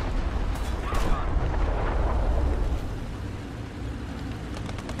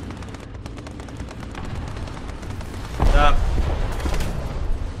 Stop.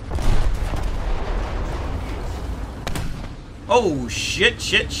 Oh, shit,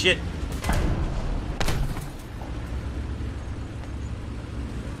 shit, shit.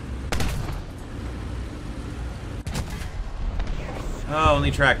 Oh,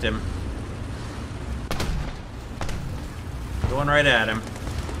 only tracked him. Going right at him.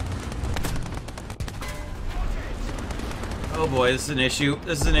 Oh boy, this is an issue.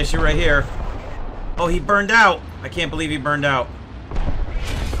 This is an issue right here. Oh, he burned out. I can't believe he burned out.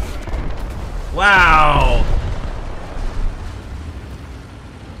 Wow.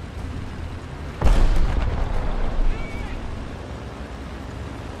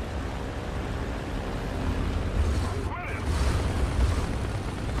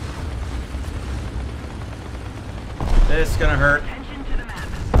 This is gonna hurt. Attention to the map.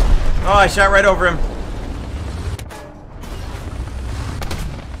 Oh, I shot right over him.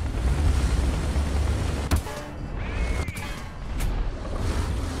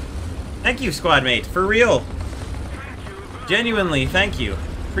 Thank you, squad mate. For real. Genuinely, thank you.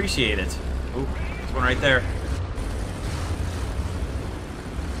 Appreciate it. Ooh, there's one right there.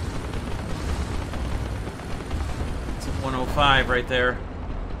 It's 105 right there.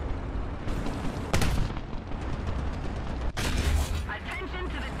 Attention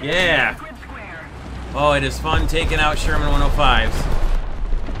to the Yeah. designated grid square. Oh, it is fun taking out Sherman 105s.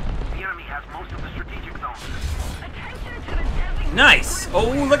 The enemy has most of the strategic zones. Attention to the designated Nice. Oh,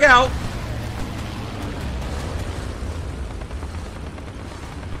 look out.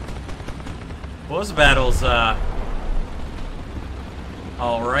 Most battles,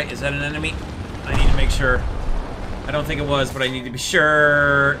 alright, is that an enemy? I need to make sure. I don't think it was, but I need to be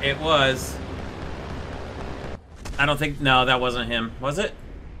sure it was. I don't think, no, that wasn't him. Was it?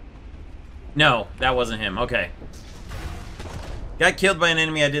 No, that wasn't him. Okay. Got killed by an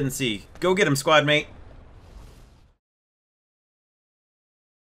enemy I didn't see. Go get him, squad mate.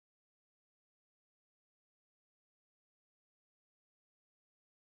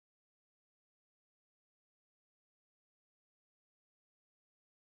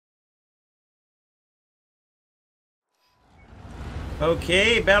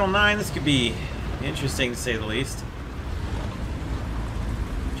 Okay, Battle 9, this could be interesting to say the least.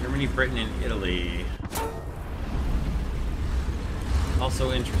 Germany, Britain, and Italy.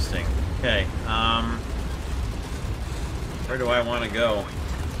 Also interesting. Okay, where do I want to go?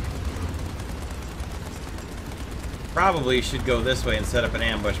 Probably should go this way and set up an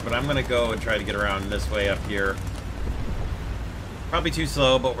ambush, but I'm going to go and try to get around this way up here. Probably too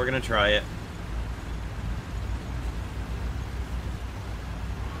slow, but we're going to try it.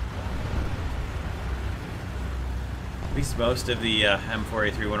 At least most of the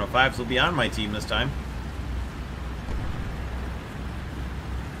M4A3 105s will be on my team this time.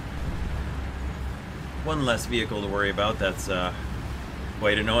 One less vehicle to worry about. That's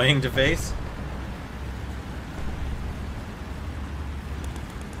quite annoying to face.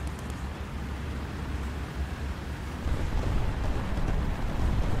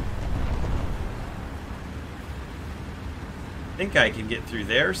 I think I can get through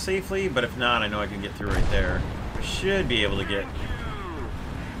there safely, but if not, I know I can get through right there. I should be able to get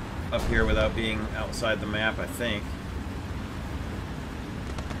up here without being outside the map, I think.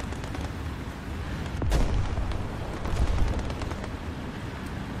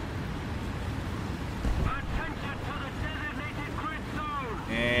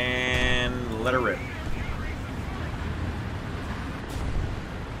 And let her rip.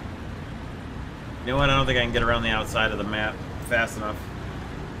 You know what? I don't think I can get around the outside of the map fast enough.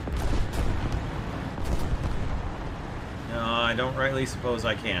 No, I don't rightly suppose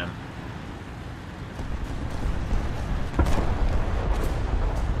I can.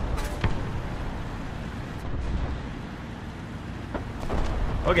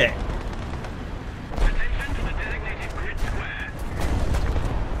 Okay. Attention to the designated grid square.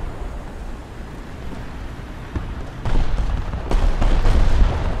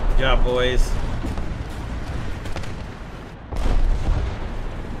 Good job, boys.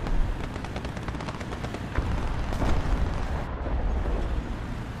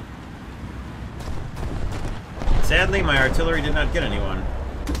 Sadly, my artillery did not get anyone.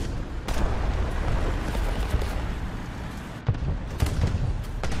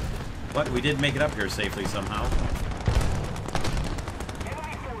 But we did make it up here safely somehow.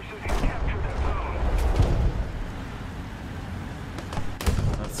 Enemy forces have captured that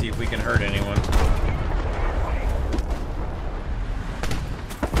zone. Let's see if we can hurt anyone.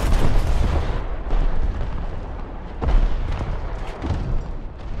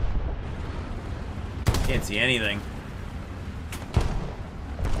 Can't see anything.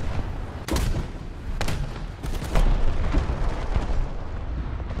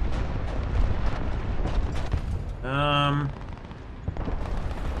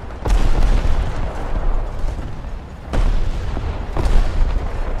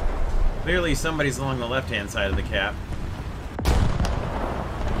 Clearly somebody's along the left-hand side of the cap.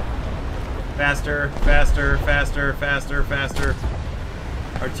 Faster, faster, faster, faster, faster.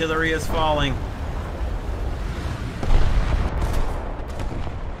 Artillery is falling.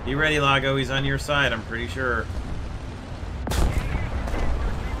 Be ready, Lago. He's on your side, I'm pretty sure.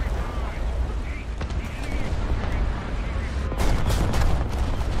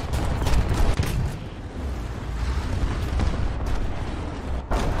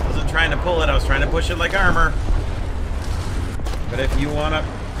 Wasn't trying to pull it, I was trying to push it like armor. But if you want to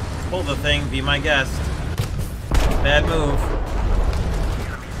pull the thing, be my guest. Bad move.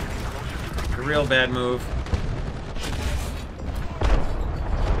 A real bad move.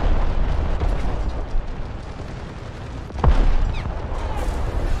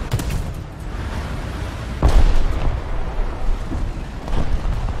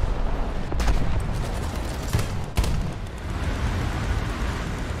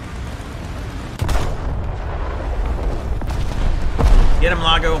 Get him,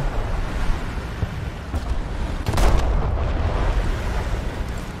 Lago.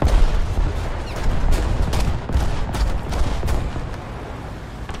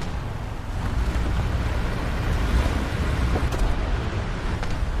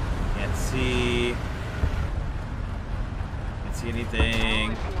 Can't see. Can't see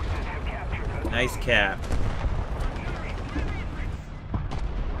anything. Nice cap.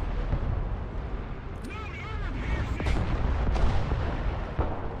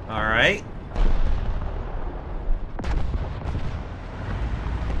 Alright.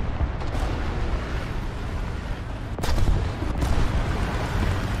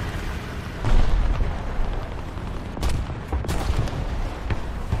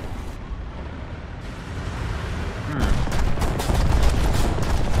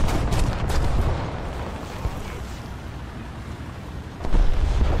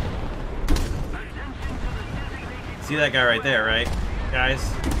 See that guy right there, right? Guys?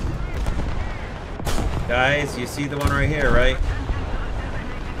 Guys, you see the one right here, right?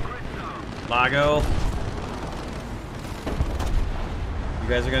 Lago. You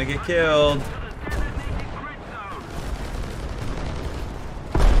guys are gonna get killed.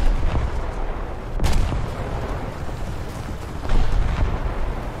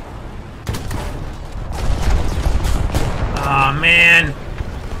 Aw, man.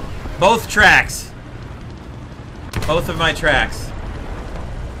 Both tracks. Both of my tracks.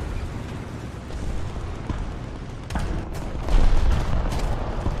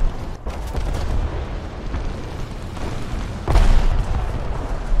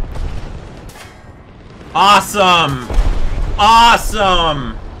 Awesome!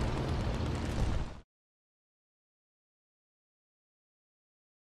 Awesome!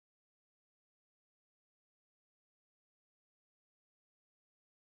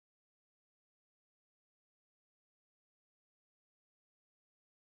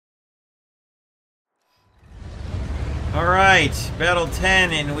 Alright, battle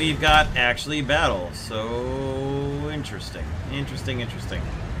 10, and we've got actually battle. So, interesting. Interesting.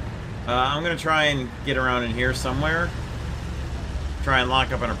 I'm going to try and get around in here somewhere. Try and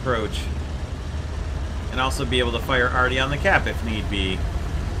lock up an approach. And also be able to fire Artie on the cap if need be.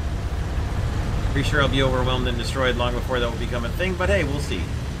 Pretty sure I'll be overwhelmed and destroyed long before that will become a thing, but hey, we'll see.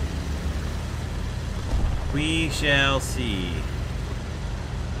 We shall see.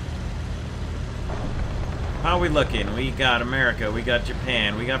 How are we looking? We got America, we got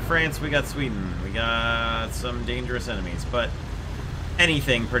Japan, we got France, we got Sweden, we got some dangerous enemies, but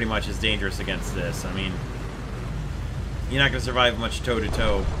anything pretty much is dangerous against this. I mean, you're not going to survive much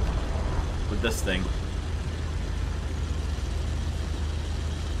toe-to-toe with this thing.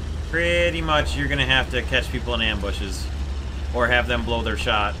 Pretty much you're going to have to catch people in ambushes or have them blow their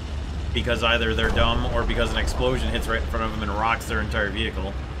shot because either they're dumb or because an explosion hits right in front of them and rocks their entire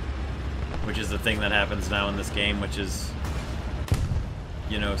vehicle. Which is the thing that happens now in this game, which is,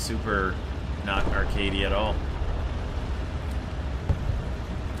 you know, super not arcadey at all.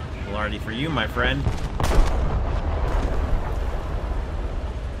 Blarney for you, my friend.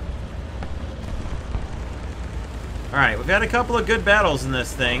 Alright, we've had a couple of good battles in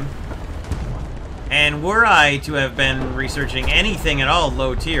this thing. And were I to have been researching anything at all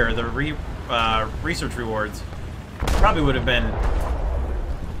low tier, the research rewards probably would have been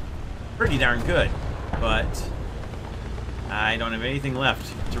pretty darn good. But I don't have anything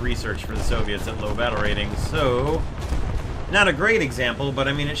left to research for the Soviets at low battle ratings, so not a great example, but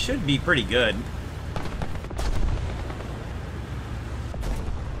I mean, it should be pretty good.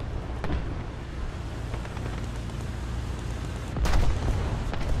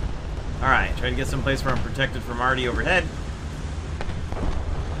 Alright, try to get someplace where I'm protected from Artie overhead.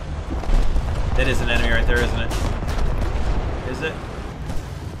 That is an enemy right there, isn't it? Is it?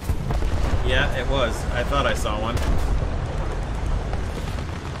 Yeah, it was. I thought I saw one.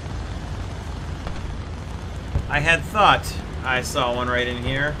 I had thought I saw one right in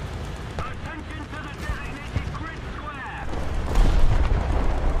here. Attention to the designated grid square.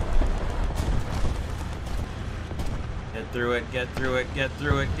 Get through it, get through it, get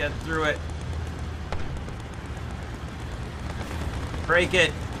through it, get through it. Break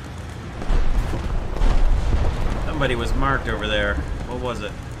it. Somebody was marked over there. What was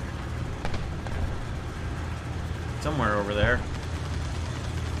it? Somewhere over there.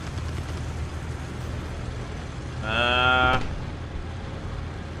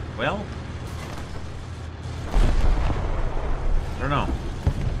 Well, I don't know.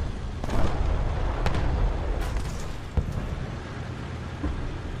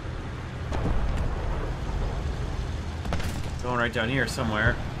 Going right down here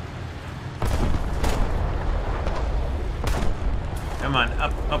somewhere. Come on,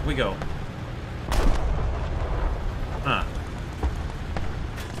 up we go. Huh.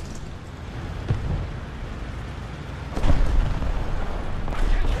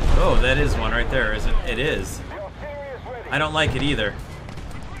 Oh, that is one right there, isn't it? It is. I don't like it either.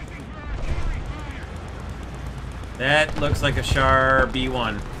 That looks like a Char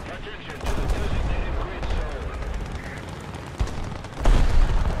B1.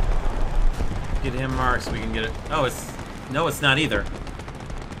 Get him marked so we can get it. Oh, it's... No, it's not either.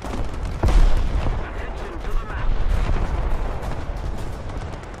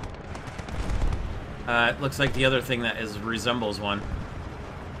 It looks like the other thing that resembles one.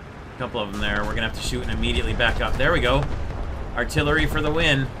 A couple of them there. We're gonna have to shoot and immediately back up. There we go. Artillery for the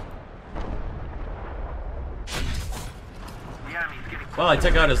win. Well, I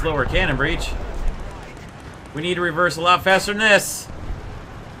took out his lower cannon breach. We need to reverse a lot faster than this.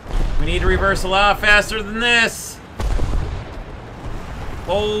 We need to reverse a lot faster than this.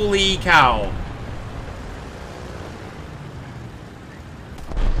 Holy cow.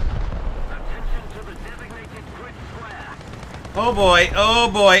 Oh boy, oh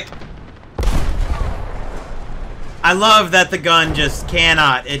boy. I love that the gun just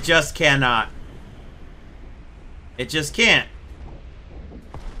cannot. It just cannot. It just can't.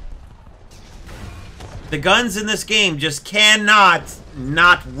 The guns in this game just cannot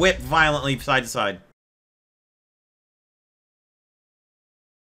not whip violently side to side.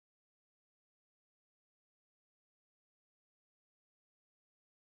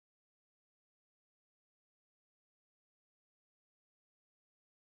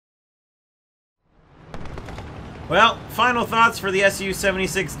 Well, final thoughts for the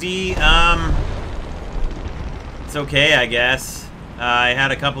SU-76D. It's okay, I guess. I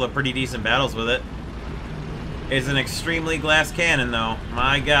had a couple of pretty decent battles with it. It's an extremely glass cannon, though.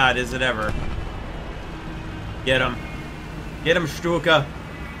 My God, is it ever. Get him. Get him, Stuka.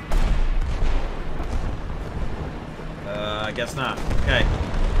 I guess not. Okay.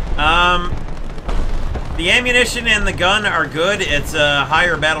 The ammunition and the gun are good. It's a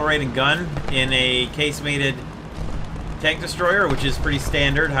higher battle rating gun in a case-mated tank destroyer, which is pretty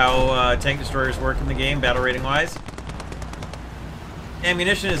standard how tank destroyers work in the game, battle rating wise.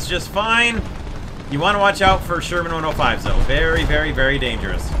 Ammunition is just fine. You want to watch out for Sherman 105s though. Very, very, very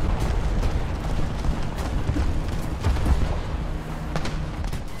dangerous.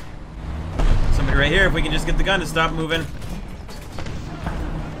 Somebody right here, if we can just get the gun to stop moving.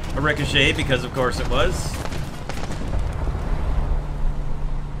 A ricochet, because of course it was.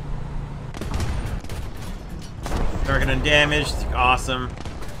 Target undamaged. Awesome.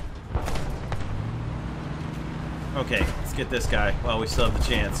 Okay, let's get this guy while we still have the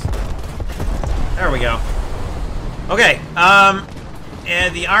chance. There we go. Okay,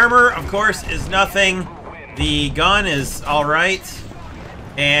 and the armor, of course, is nothing. The gun is alright.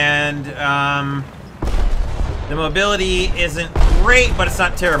 And, the mobility isn't great, but it's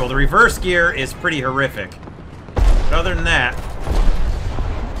not terrible. The reverse gear is pretty horrific. But other than that,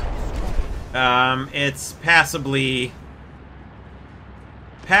 it's passably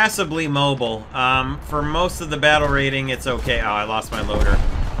mobile. For most of the battle rating, it's okay. Oh, I lost my loader.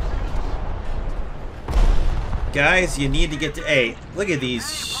 Guys, you need to get to A. Look at these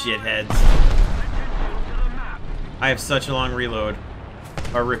shitheads. I have such a long reload.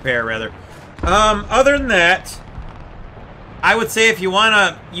 Or repair, rather. Other than that, I would say if you want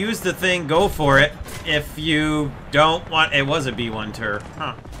to use the thing, go for it. If you don't want... It was a B1 tur.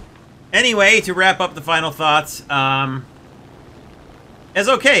 Huh. Anyway, to wrap up the final thoughts, it's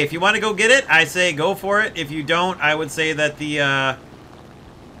okay. If you want to go get it, I say go for it. If you don't, I would say that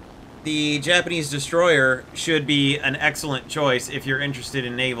the Japanese destroyer should be an excellent choice if you're interested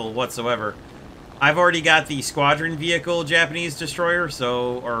in naval whatsoever. I've already got the squadron vehicle Japanese destroyer,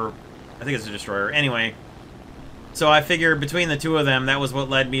 so... Or, I think it's a destroyer. Anyway, so I figured between the two of them, that was what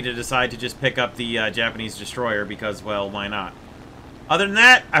led me to decide to just pick up the Japanese destroyer because, well, why not? Other than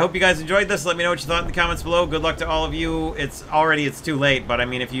that, I hope you guys enjoyed this. Let me know what you thought in the comments below. Good luck to all of you. It's too late, but I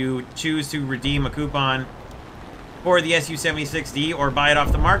mean, if you choose to redeem a coupon for the SU-76D or buy it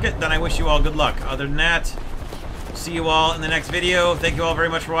off the market, then I wish you all good luck. Other than that, see you all in the next video. Thank you all very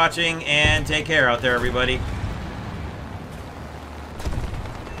much for watching, and take care out there, everybody.